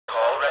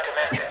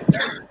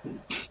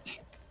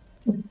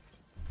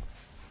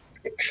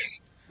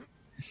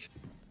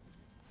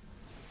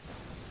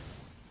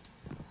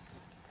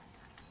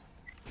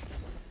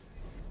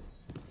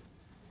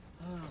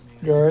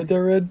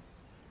there, Red?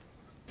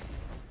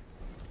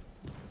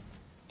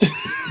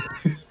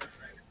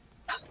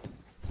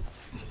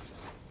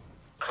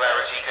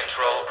 Clarity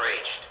control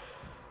breached.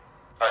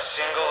 A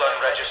single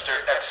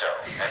unregistered exo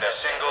and a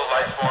single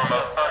life form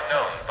of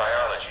unknown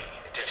biology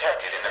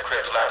detected in the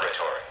crypt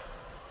laboratory.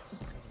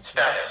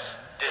 Status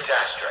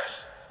disastrous.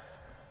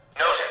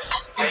 Notice,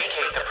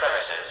 vacate the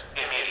premises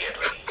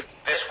immediately.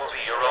 This will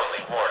be your only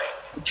warning.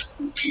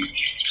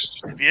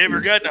 Have you ever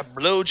gotten a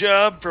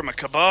blowjob from a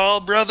cabal,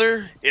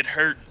 brother? It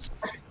hurts.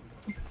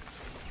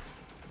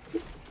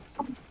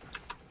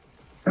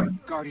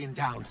 Guardian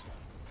down.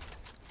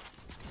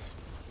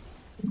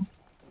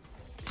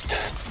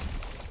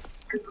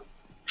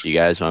 You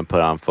guys want to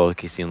put on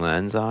focusing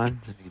lens on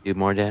so you can do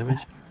more damage?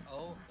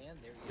 Oh, and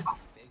there he is.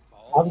 Big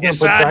ball.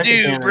 Yes, I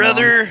do,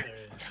 brother.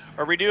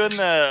 Are we doing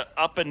the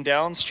up and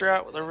down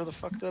strat, whatever the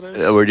fuck that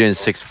is? We're doing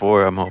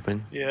 6-4, I'm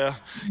hoping. Yeah.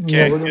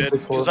 Yeah, Okay, we're doing good.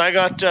 6-4. Because I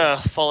got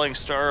Falling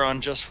Star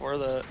on just for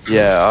that.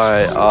 Yeah,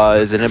 alright.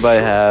 Does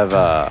anybody have,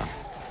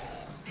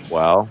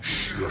 well?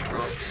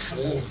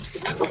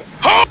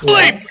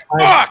 Holy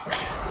fuck!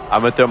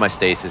 I'm gonna throw my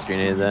stasis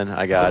grenade then.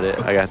 I got it.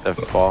 I got the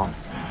ball.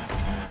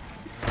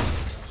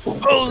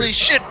 Holy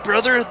shit,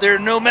 brother. They're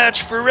no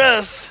match for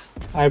us.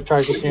 I have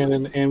tracker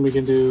cannon and we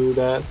can do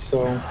that,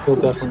 so he'll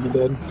definitely be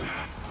dead.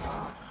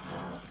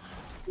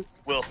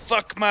 Well,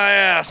 fuck my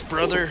ass,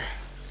 brother.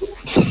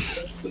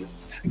 You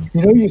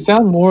know, you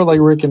sound more like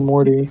Rick and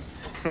Morty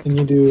than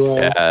you do.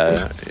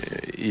 Yeah,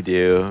 you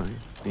do.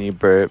 You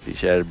burp. You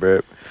should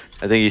burp.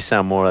 I think you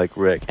sound more like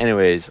Rick.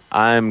 Anyways,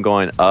 I'm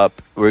going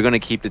up. We're gonna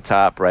keep the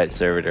top right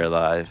servitor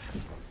alive.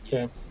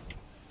 Okay.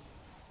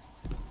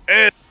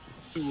 Hey,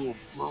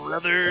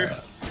 brother.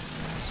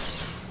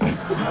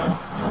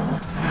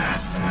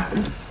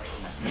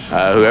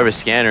 Whoever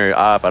scanner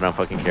up, I don't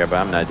fucking care, but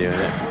I'm not doing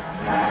it.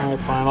 Alright,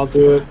 fine, I'll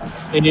do it.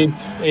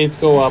 Aids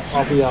go up,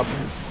 I'll be up.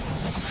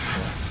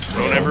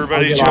 Don't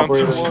everybody I'll get jump at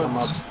operator and come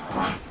once. up.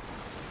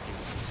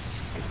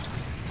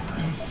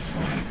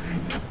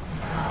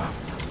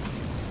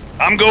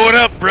 I'm going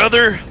up,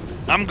 brother.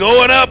 I'm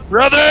going up,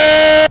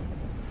 brother.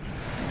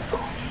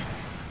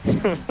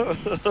 Sector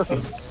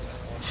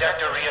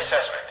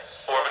reassessment.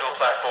 Orbital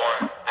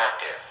platform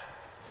active.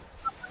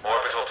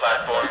 Orbital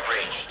platform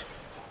breached.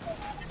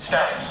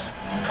 Status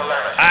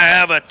calamity. I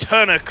have a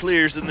ton of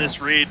clears in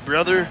this raid,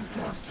 brother.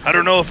 I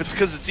don't know if it's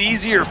because it's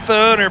easy or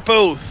fun or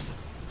both.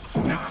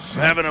 I'm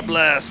having a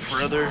blast,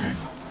 brother.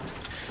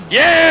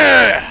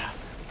 Yeah!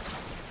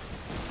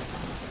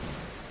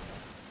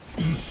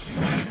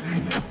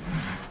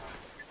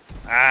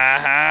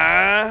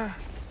 Uh-huh.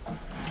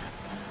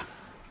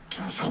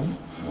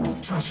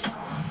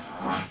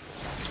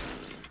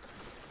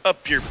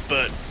 Up your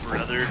butt,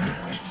 brother.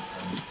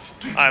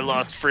 I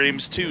lost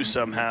frames too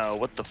somehow.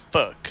 What the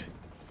fuck?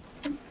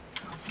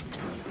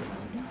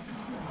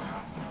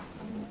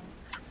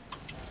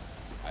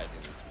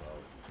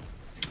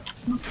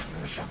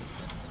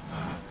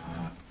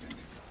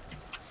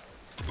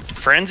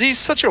 Frenzy's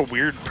such a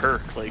weird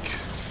perk. Like,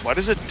 why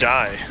does it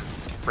die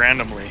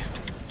randomly?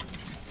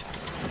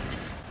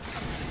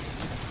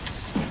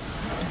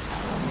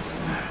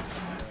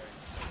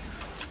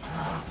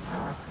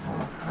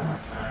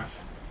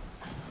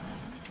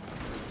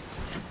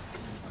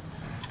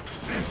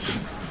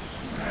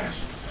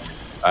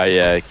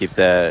 Yeah, keep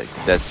that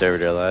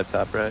servitor alive,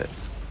 top right.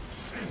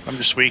 I'm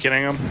just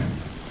weakening him.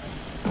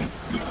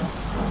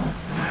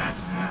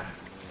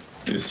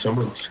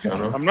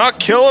 I'm not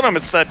killing him.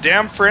 It's that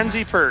damn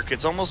frenzy perk.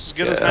 It's almost as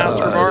good as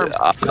Master of Arms.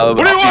 What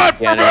do you want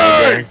from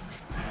me?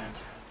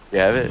 You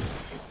have it?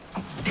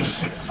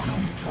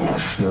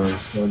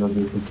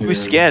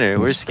 Where's Scanner?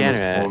 Where's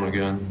Scanner at?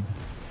 Again.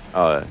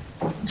 Oh.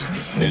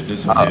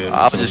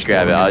 I'll just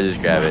grab it. I'll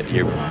just grab it.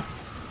 Here.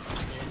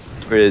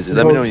 Where is it?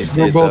 Let me know when you see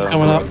We're it. both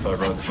coming up.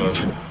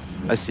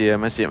 I see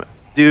him. I see him.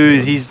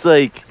 Dude, he's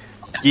like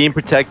getting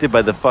protected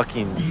by the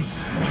fucking.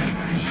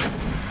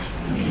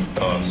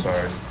 Oh,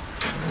 sorry.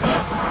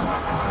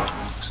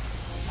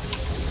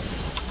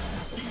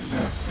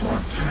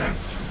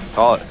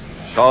 Call it.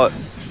 Call it.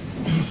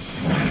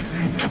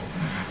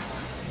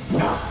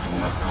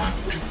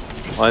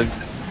 One.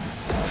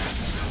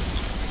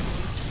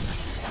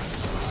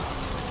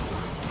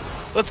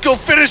 Let's go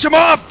finish him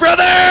off,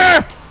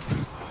 brother!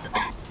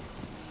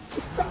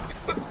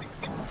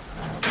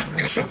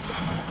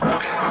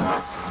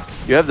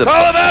 You have the.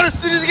 Call him out as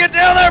soon as you get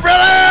down there,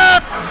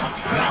 brother!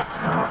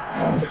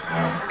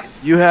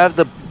 You have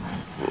the.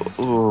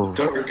 Ooh.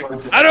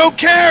 I don't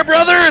care,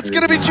 brother! It's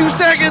gonna be 2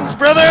 seconds,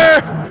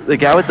 brother! The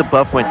guy with the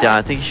buff went down.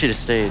 I think he should have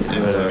stayed.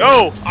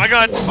 No, I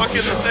got fucking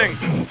the thing.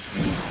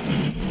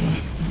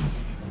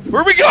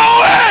 Where are we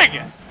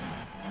going?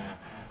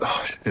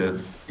 Oh,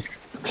 shit.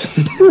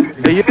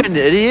 Are you an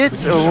idiot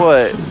or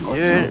what?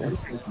 You're...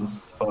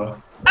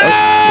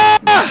 Ah!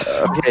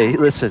 Okay,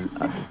 listen.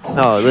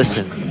 No,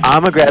 listen.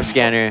 I'm a grab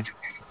scanner.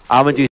 I'm gonna do